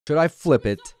Should I flip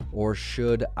it or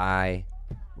should I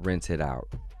rent it out?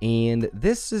 And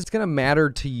this is going to matter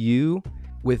to you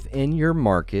within your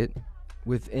market,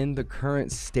 within the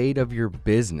current state of your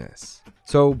business.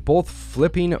 So both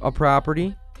flipping a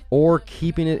property or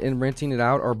keeping it and renting it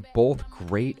out are both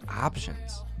great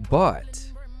options. But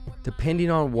depending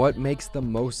on what makes the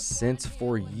most sense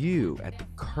for you at the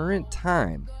current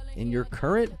time in your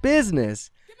current business,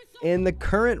 in the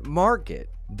current market,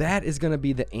 that is going to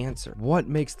be the answer. What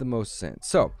makes the most sense?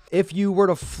 So if you were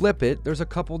to flip it, there's a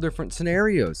couple different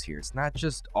scenarios here. It's not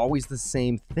just always the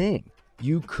same thing.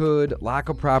 You could lock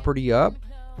a property up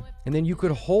and then you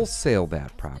could wholesale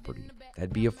that property.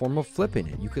 That'd be a form of flipping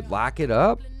it. You could lock it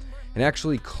up and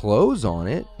actually close on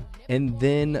it and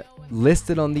then list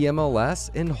it on the MLS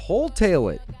and wholesale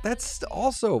it. That's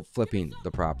also flipping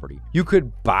the property. You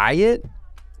could buy it,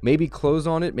 maybe close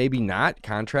on it, maybe not,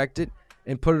 contract it,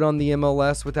 and put it on the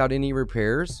MLS without any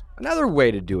repairs. Another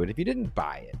way to do it if you didn't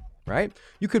buy it, right?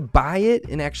 You could buy it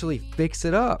and actually fix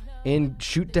it up and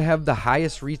shoot to have the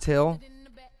highest retail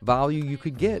value you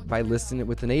could get by listing it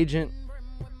with an agent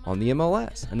on the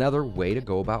MLS. Another way to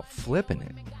go about flipping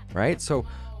it, right? So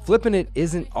flipping it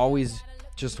isn't always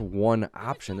just one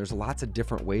option. There's lots of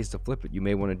different ways to flip it. You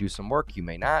may want to do some work, you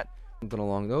may not. Something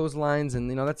along those lines, and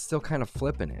that's still kind of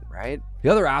flipping it, right? The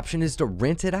other option is to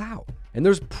rent it out, and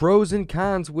there's pros and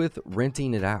cons with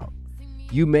renting it out.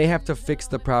 You may have to fix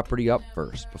the property up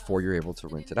first before you're able to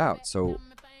rent it out. So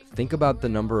think about the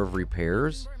number of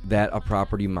repairs that a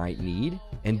property might need,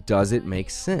 and does it make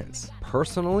sense?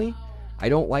 Personally, I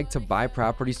don't like to buy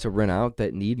properties to rent out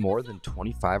that need more than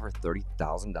 $25,000 or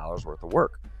 $30,000 worth of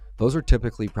work. Those are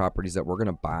typically properties that we're going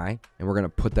to buy and we're going to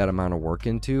put that amount of work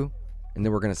into, and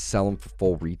then we're going to sell them for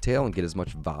full retail and get as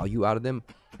much value out of them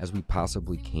as we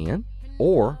possibly can.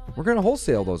 Or we're going to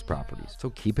wholesale those properties. So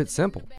keep it simple.